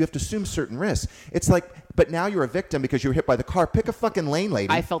have to assume certain risks. It's like, but now you're a victim because you were hit by the car. Pick a fucking lane,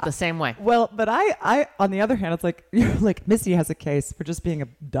 lady. I felt the same way. Well, but I on the other hand, it's like Missy has a case for just being a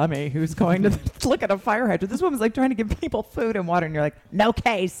dummy who's going to look at a fire hydrant. This woman's like trying to give people food and water, and you're like, no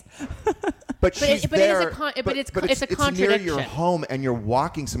case. But she's there. It's a near contradiction. your home, and you're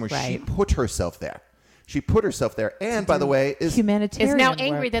walking somewhere. She Right. put herself there. And by the way, is humanitarian. Is now work.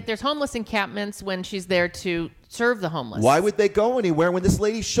 angry that there's homeless encampments when she's there to serve the homeless. why would they go anywhere when this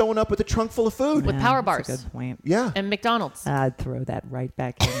lady's showing up with a trunk full of food? With power That's bars. a good point. Yeah, And McDonald's. I'd throw that right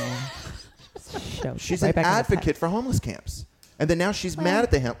back in there. she's right an back in the advocate for homeless camps, and then now she's mad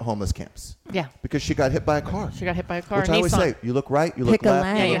at the homeless camps. Yeah. because she got hit by a car. She got hit by a car. Which I always Nissan. say, you look right, you look Pick a left,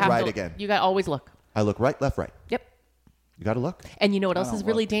 lane. Yeah, you you look have right to. again. You got to always look. I look right, left, right. Yep. You got to look. And you know what else is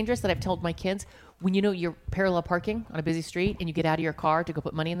really dangerous that I've told my kids? When you know you're parallel parking on a busy street and you get out of your car to go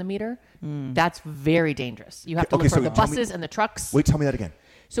put money in the meter, that's very dangerous. You have to Okay, look for so the tell me- buses and the trucks. Wait, tell me that again.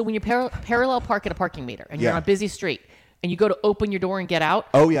 So when you parallel park at a parking meter and you're Yeah. on a busy street and you go to open your door and get out,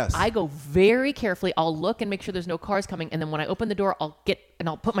 Oh, yes. I go very carefully. I'll look and make sure there's no cars coming. And then when I open the door, I'll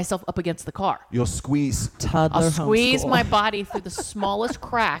put myself up against the car. You'll squeeze. Toddler I'll squeeze homeschool. my body through the smallest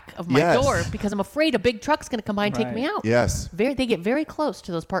crack of my Yes. door because I'm afraid a big truck's going to come by and take me out. Yes. They get very close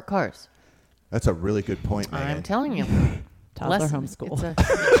to those parked cars. That's a really good point, Megan. I'm telling you. Toddler homeschool.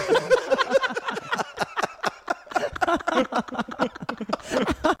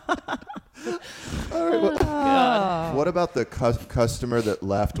 What about the customer that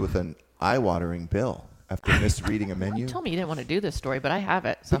left with an eye-watering bill after misreading a menu? You told me you didn't want to do this story, but I have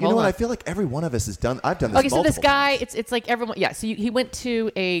it. So But you know hold what? on. I feel like every one of us has done. I've done this. Okay, so this multiple guy, it's like everyone. Yeah, so he went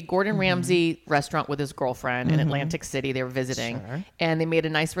to a Gordon Ramsay restaurant with his girlfriend in Atlantic City. They were visiting, and they made a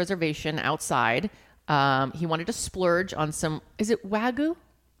nice reservation outside. He wanted to splurge on some. Is it Wagyu?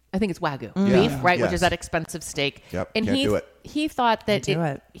 I think it's Wagyu beef, right? Which Yes. is that expensive steak. Yep, And can't do it. he thought that Can't do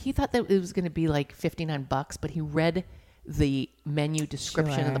it. he thought that it was going to be like $59, but he read the menu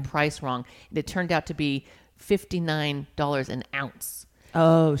description and the Sure. price wrong, and it turned out to be $59 an ounce.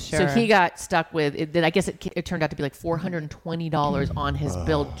 Oh, sure. So he got stuck with it. Then I guess it turned out to be like $420 on his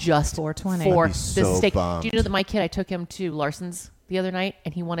bill just $420. for I'd be the so steak. bummed. Do you know that my kid? I took him to Larson's the other night,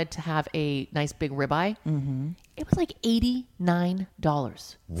 and he wanted to have a nice big ribeye. Mm-hmm. It was like $89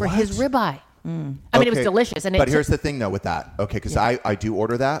 for his ribeye. I mean, it was delicious. And but here's the thing, though, with that. Okay, because I do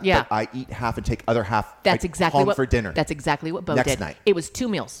order that. Yeah. But I eat half and take other half. That's exactly home what for dinner. That's exactly what Bo Next did. night. It was 2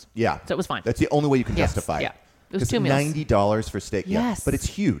 meals. Yeah. So it was fine. That's the only way you can Yes, justify yeah. it. It was 'Cause two meals. $90 for steak. Yeah. Yes. But it's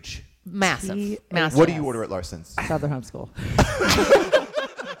huge. Massive. What do you order at Larson's? Southern Homeschool.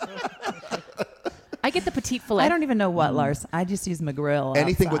 I get the petite filet. I don't even know what, Lars. I just use McGrill.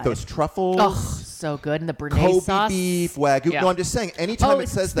 Anything with outside. those truffles. Oh, so good. And the Béarnaise Kobe sauce. beef, Wagyu. Yeah. No, I'm just saying, anytime it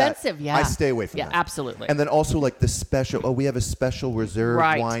it's says expensive, that, yeah. I stay away from Yeah, that. absolutely. And then also like the special, we have a special reserve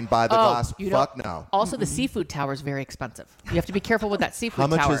wine by the glass. you Fuck don't- no. Also, the seafood tower is very expensive. You have to be careful with that seafood How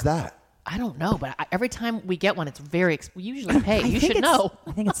much tower. is that? I don't know, but every time we get one, it's very we usually pay. I You think should it's- know.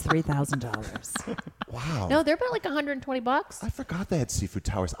 I think it's $3,000. Wow. No, they're about like $120. I forgot they had seafood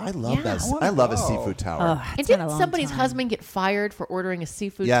towers. I love Yeah. that. I I love a seafood tower. Oh, And it's been a didn't long somebody's time. husband get fired for ordering a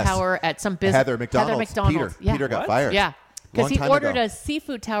seafood Yes. tower at some business? Heather McDonald's. McDonald's. Yeah. Peter got fired. Yeah. Long Because he time ordered ago. a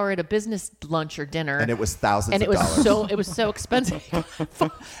seafood tower at a business lunch or dinner, And it was thousands and it of was dollars. it was so expensive.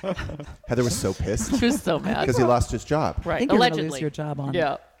 Heather was so pissed. She was so mad Because he lost his job. I Right, think you're going to allegedly. lose your job on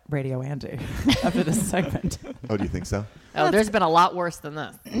Yeah. Radio Andy after this segment. Oh, do you think so? Oh, there's been a lot worse than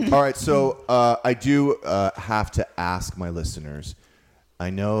this. All right, so I do have to ask my listeners. I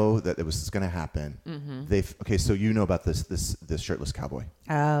know that it was going to happen. Okay, so you know about this shirtless cowboy,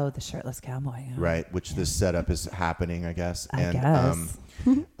 Oh, the shirtless cowboy. Yeah. right? Which this setup is happening, I guess. I And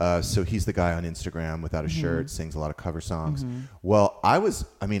guess. so he's the guy on Instagram without a shirt, sings a lot of cover songs. Well, I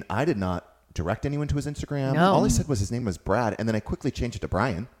did not direct anyone to his Instagram. No. All I said was his name was Brad, and then I quickly changed it to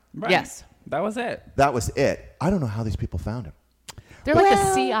Brian. Right. Yes. That was it. That was it. I don't know how these people found him. They're like the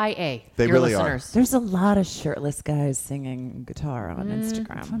Well, CIA. They your really are. listeners. There's a lot of shirtless guys singing guitar on That's what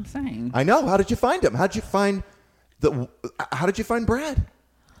Instagram. I'm saying. I know. How did you find him? How did you find Brad?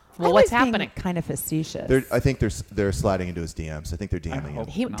 Well, I what's was being happening? Kind of facetious. I think they're sliding into his DMs. I think they're DMing him.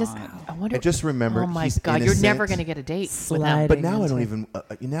 He does. I wonder. And just remember, Oh my he's God! innocent. You're never going to get a date with them. Slide. But now I into- don't even.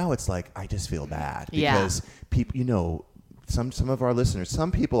 Now it's like I just feel bad Yeah. because people. Some of our listeners.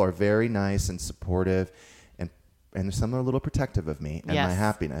 Some people are very nice and supportive, and some are a little protective of me and my Yes.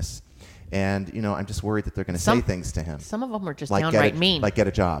 happiness. And I'm just worried that they're going to say things to him. Some of them are just Like downright mean. Like get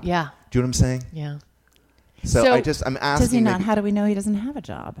a job. Yeah. Do you know what I'm saying? Yeah. So I'm asking. Does he not? maybe- How do we know he doesn't have a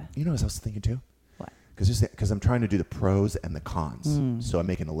job? You know what I was thinking too? What? Because I'm trying to do the pros and the cons. So I'm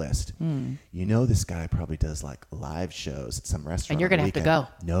making a list. This guy probably does like live shows at some restaurant. And you're on the gonna have to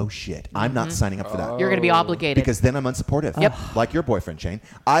weekend. go. No shit. I'm not signing up for that. You're going to be obligated. Because then I'm unsupportive. Yep. Like your boyfriend, Shane.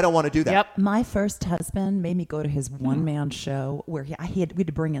 I don't want to do that. Yep. My first husband made me go to his one-man show where we had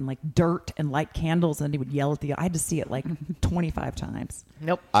to bring in like dirt and light candles, and he would yell at I had to see it like 25 times.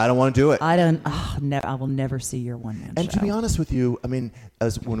 Nope. I don't want to do it. I don't. I will never see your one-man show. And to be honest with you,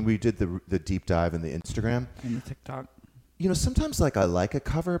 as when we did the deep dive in the Instagram, In the TikTok. sometimes like I like a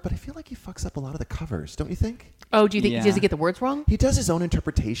cover, but I feel like he fucks up a lot of the covers. Don't you think? Oh, do you think Yeah. does he get the words wrong? He does his own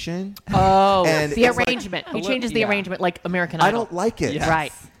interpretation. Oh, And the it's like- arrangement. He changes the Yeah. arrangement like American Idol. I don't like it. Yes.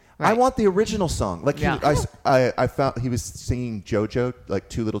 Right. I want the original song. Like Yeah. I found he was singing JoJo like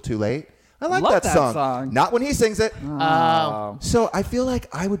Too Little Too Late. I like Love that that song. song. Not when he sings it. Oh. So I feel like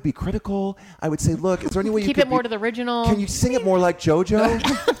I would be critical. I would say, look, is there any way you Keep could it more be- to the original. Can you sing it more like JoJo?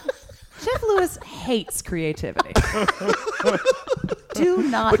 Jeff Lewis hates creativity. Do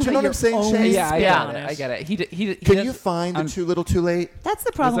not. But you know put what I'm saying, your own Shane? Yeah, I spin get on it. I get it. He Can does- you find the on- Too Little Too Late? That's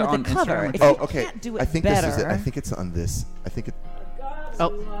the problem it with the on cover. Instagram? If Oh, you okay. can't do it I think better. this is it. I think it's on this. I think it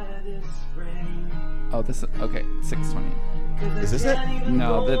Oh, Oh, this. Okay, 620. is this it?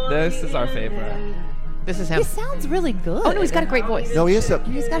 No, this is our favorite. this is He him. sounds really good. Oh no, he's got a great voice. No, he is up.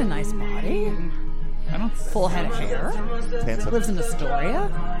 He's got a nice body, I don't. full head of hair. Hands up. Lives in Astoria.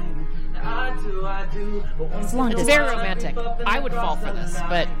 It's long It's distance. very romantic. I would fall for this,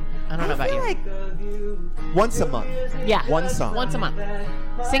 but I don't know about I feel you. like Once a month. Yeah. One song. Once a month.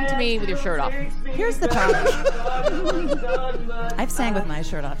 Sing to me with your shirt off. here's the problem. I've sang with my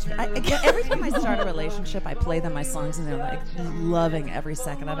shirt off. Every time I start a relationship, I play them my songs, and they're like loving every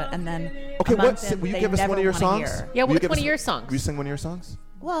second of it. And then Okay, a month in, will you they give us one never of your wanna songs? hear. Yeah, Will you what's give one us- of your songs? Will you sing one of your songs?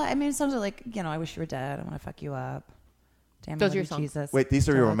 Well, I mean, songs are like, I wish you were dead. I want to fuck you up. Damn, Those I are your love you, songs. Jesus. Wait, these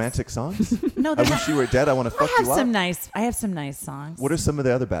are your Drugs. romantic songs? No, I they're wish not. you were dead. I want to fuck I have you up. I have some nice songs. What are some of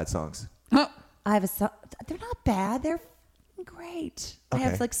the other bad songs? I have a song. They're not bad. They're great. I Okay.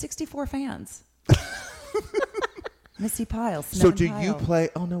 have like 64 fans. Missy Pyle. So Snow do and you Pyle. play?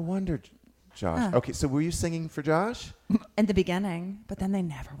 Oh, no wonder. Josh. Okay, so were you singing for Josh? In the beginning, but then they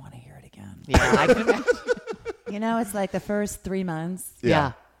never want to hear it again. Yeah, I can imagine. You know, it's like the first 3 months.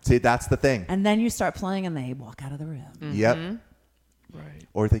 Yeah. See, that's the thing. And then you start playing and they walk out of the room. Mm-hmm. Yep. Right.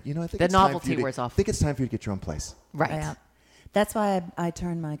 Or I think The it's novelty time for you wears to, off. I think it's time for you to get your own place. Right. Yeah. That's why I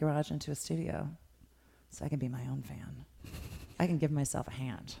turned my garage into a studio, so I can be my own fan. I can give myself a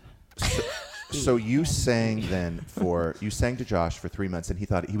hand. So you sang you sang to Josh for 3 months, and he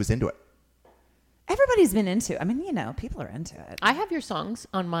thought he was into it. Everybody's been into it. I mean, you know, people are into it. I have your songs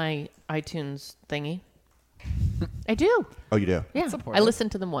on my iTunes thingy. I do. Oh, you do? Yeah. I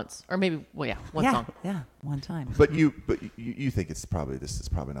listened to them once, or maybe one song. Yeah, one time. But you think this is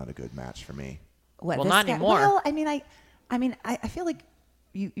probably not a good match for me. What, Well, this not guy? anymore. Well, I feel like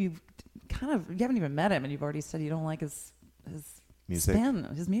you haven't even met him, and you've already said you don't like his Music? spin,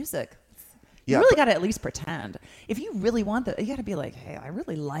 his music. Yeah, You really but- got to at least pretend. If you really want that, you got to be like, hey, I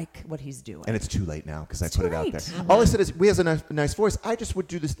really like what he's doing. And it's too late now because I It's put too it out late. there. Mhm. All I said is, he has a nice voice. I just would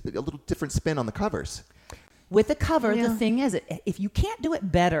do this a little different spin on the covers. With the cover, Yeah. the thing is, if you can't do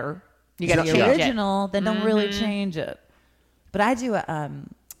it better, You than gotta the change it. original, then don't really change it. But I do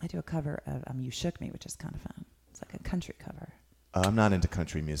a cover of "You Shook Me," which is kind of fun. It's like a country cover. I'm not into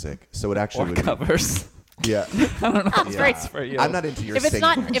country music, so it actually Or would be- covers. Yeah. I don't know. That's great. For you. I'm not into your If it's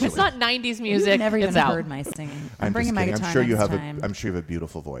singing. not 90s music, You've never even it's out. heard my singing. I'm I'm bringing just my kidding. guitar I'm sure you next have time. I'm sure you have a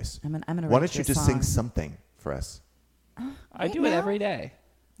beautiful voice. I'm gonna Why write don't you you a just sing song. something for us? I do it every day.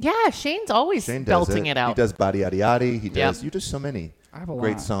 Yeah, Shane's always Shane does belting it out. He does Body Yaddy Yaddy. He Yep. does. You do so many I have a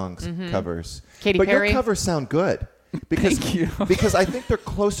great lot. songs, covers. Katy but Perry. your covers sound good because Thank you. because I think they're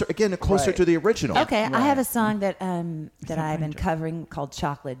closer Right. to the original. Okay, I have a song that I've been covering called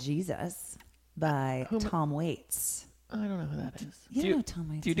 "Chocolate Jesus" by Tom Waits. I don't know who that is. You Do don't you- know Tom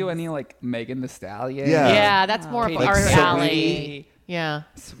Waits. Do you do is. any like Megan Thee Stallion? Yeah. Yeah, that's more of Katy our Perry. alley. Yeah.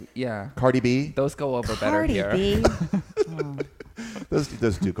 Yeah. Cardi B. Those go over better Cardi here. B.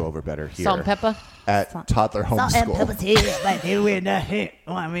 Those do go over better here. Salt and pepper. At toddler homeschool. here, but they win the hit.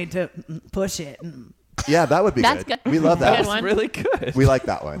 Want me to push it? Yeah, that would be That's good. good. We love that. Good one. Really good. We like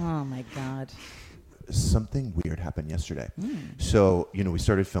that one. Oh my God. Something weird happened yesterday. So, we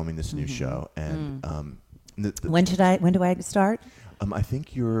started filming this new show, and When do I start? I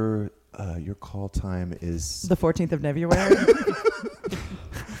think your call time is. The 14th of February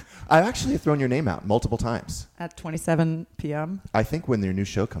I actually have thrown your name out multiple times. at 27 p.m. I think when their new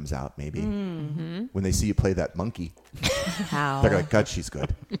show comes out, maybe when they see you play that monkey, How? they're like, "God, she's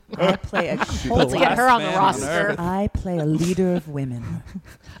good." I play a Let's get her on the man on roster. earth. I play a leader of women.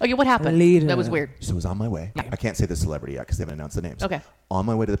 Okay, what happened? Leader. That was weird. So I was on my way. I can't say the celebrity yet because they haven't announced the names. Okay. On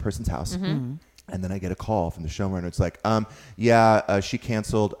my way to the person's house. And then I get a call from the showrunner. It's like, she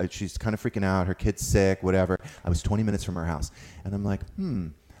canceled. She's kind of freaking out. Her kid's sick, whatever. I was 20 minutes from her house. And I'm like,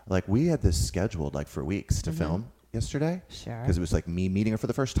 Like, we had this scheduled, like, for weeks to film yesterday. Sure. Because it was, like, me meeting her for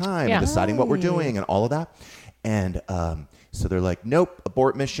the first time Yeah. and deciding what we're doing and all of that. And so they're like, nope,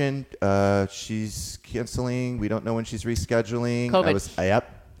 abort mission. She's canceling. We don't know when she's rescheduling. COVID.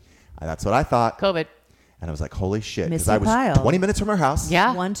 Yep. That's what I thought. COVID. And I was like, holy shit. Because Missy I was Pyle. 20 minutes from her house.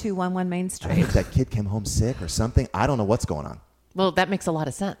 Yeah. 1211 Main I Street. think that kid came home sick or something. I don't know what's going on. Well, that makes a lot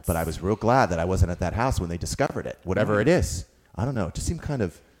of sense. But I was real glad that I wasn't at that house when they discovered it. Whatever it is. I don't know. It just seemed kind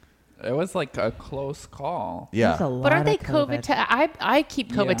of... It was like a close call. Yeah. There's a lot But aren't they of COVID? I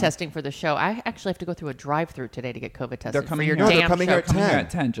keep COVID Yeah. testing for the show. I actually have to go through a drive-through today to get COVID tested They're coming for your here. No, they're damn coming show. here at 10. Coming here at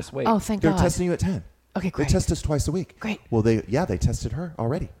 10. Just wait. Oh, thank They're God. testing you at 10. Okay, great. They test us twice a week. Great. Well, they tested her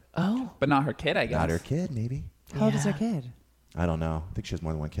already. Oh, But not her kid, I guess. Not her kid, maybe. How old is her Yeah. kid? I don't know. I think she has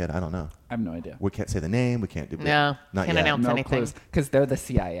more than one kid. I don't know. I have no idea. We can't say the name. We can't do No, Not can't yet. announce No anything. clues. Because they're the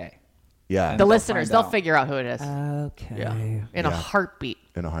CIA. Yeah. The They'll listeners, find they'll out. figure out who it is Okay. Yeah. in a Yeah. heartbeat.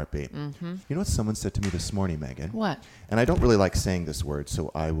 In a heartbeat. You know what someone said to me this morning, Megan? What? And I don't really like saying this word,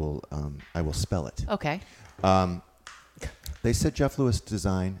 so I will spell it. Okay. They said Jeff Lewis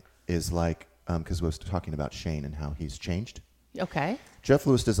Design is like, because we was talking about Shane and how he's changed. Okay. Jeff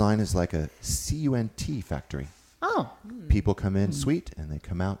Lewis Design is like a CUNT factory. Oh, People come in sweet and they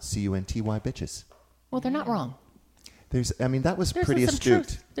come out CUNTY bitches. well, they're not wrong. That was There's pretty some astute.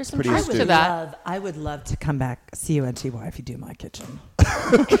 truth. There's It's some pretty truth to astute. that. I would love to come back, CUNTY, if you do my kitchen.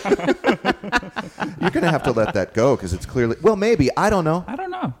 You're going to have to let that go because it's clearly, well, maybe, I don't know. I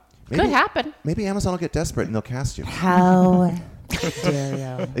don't know. Maybe, Could happen. Maybe Amazon will get desperate and they'll cast you. How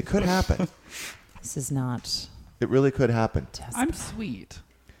dare you? It could happen. This is not. It really could happen. I'm sweet.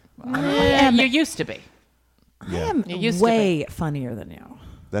 You used to be. I am You used to way funnier than you.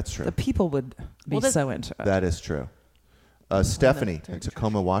 That's true. The people would be Well, so into it. That is true. Stephanie in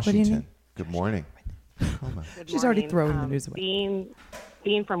Tacoma, do you Washington. need? Good morning. Tacoma. She's already throwing the news away. Being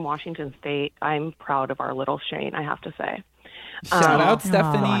being from Washington State, I'm proud of our little Shane, I have to say. Shout out,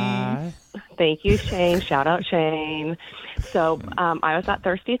 Stephanie. Thank you, Shane. Shout out, Shane. So I was at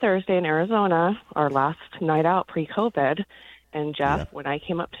Thirsty Thursday in Arizona, our last night out pre-COVID. And Jeff, when I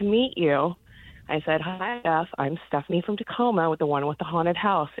came up to meet you, I said, "Hi, Jeff. I'm Stephanie from Tacoma, with the one with the haunted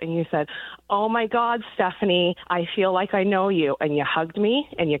house." And you said, "Oh, my God, Stephanie, I feel like I know you." And you hugged me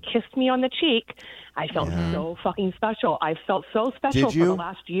and you kissed me on the cheek. I felt so fucking special. I felt so special Did you? for the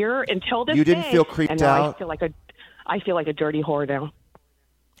last year until this day. You didn't feel creeped and now out? I feel like a dirty whore now.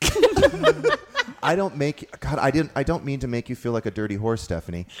 I don't mean to make you feel like a dirty horse,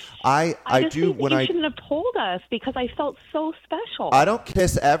 Stephanie. I just do think when you shouldn't have told us, because I felt so special. I don't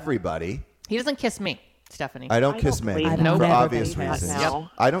kiss everybody. He doesn't kiss me, Stephanie. I don't kiss Meg for obvious reasons.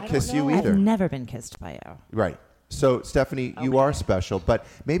 I don't kiss you either. I've never been kissed by you. Right. So, Stephanie, you are special, but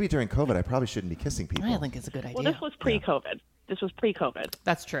maybe during COVID, I probably shouldn't be kissing people. I think it's a good idea. Well, this was pre-COVID. This was pre-COVID.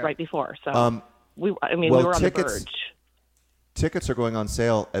 That's true. Right before. So we were on the verge. Tickets are going on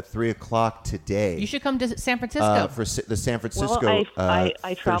sale at 3:00 today. You should come to San Francisco. For the San Francisco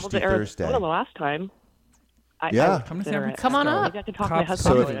I traveled to Thursday. Arizona the last time. Come to San Francisco. Come on up. Maybe I can talk my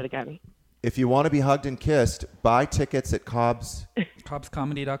husband about it again. If you want to be hugged and kissed, buy tickets at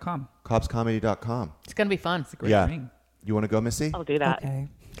CobbsComedy.com. CobbsComedy.com. It's going to be fun. It's a great ring. You want to go, Missy? I'll do that. Okay.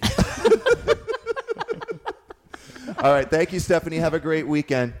 All right. Thank you, Stephanie. Have a great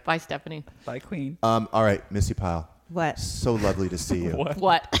weekend. Bye, Stephanie. Bye, Queen. All right, Missy Pyle. What? So lovely to see you.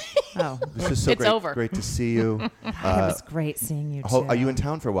 What? Oh. This is so It's over. Great to see you. It was great seeing you, too. Are you in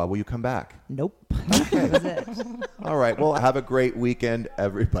town for a while? Will you come back? Nope. Okay. That was it. All right. Well, have a great weekend,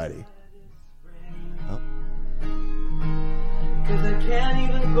 everybody. Cause I can't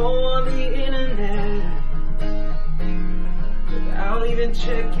even go on the internet without even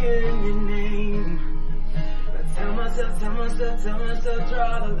checking your name. I tell myself, draw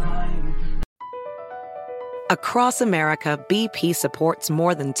the line. Across America, BP supports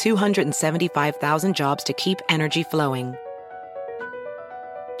more than 275,000 jobs to keep energy flowing.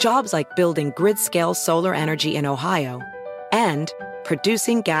 Jobs like building grid-scale solar energy in Ohio and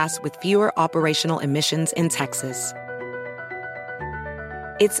producing gas with fewer operational emissions in Texas.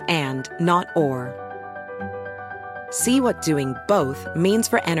 It's and, not or. See what doing both means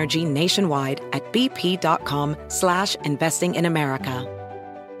for energy nationwide at bp.com/investing in America.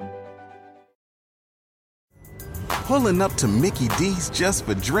 Pulling up to Mickey D's just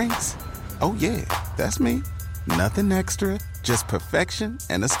for drinks? Oh yeah, that's me. Nothing extra, just perfection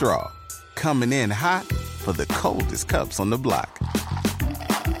and a straw. Coming in hot for the coldest cups on the block.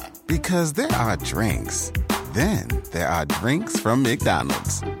 Because there are drinks. Then there are drinks from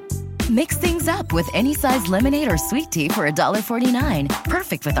McDonald's. Mix things up with any size lemonade or sweet tea for $1.49.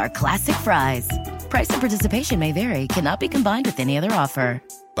 Perfect with our classic fries. Price and participation may vary. Cannot be combined with any other offer.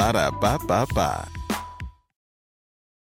 Ba-da-ba-ba-ba.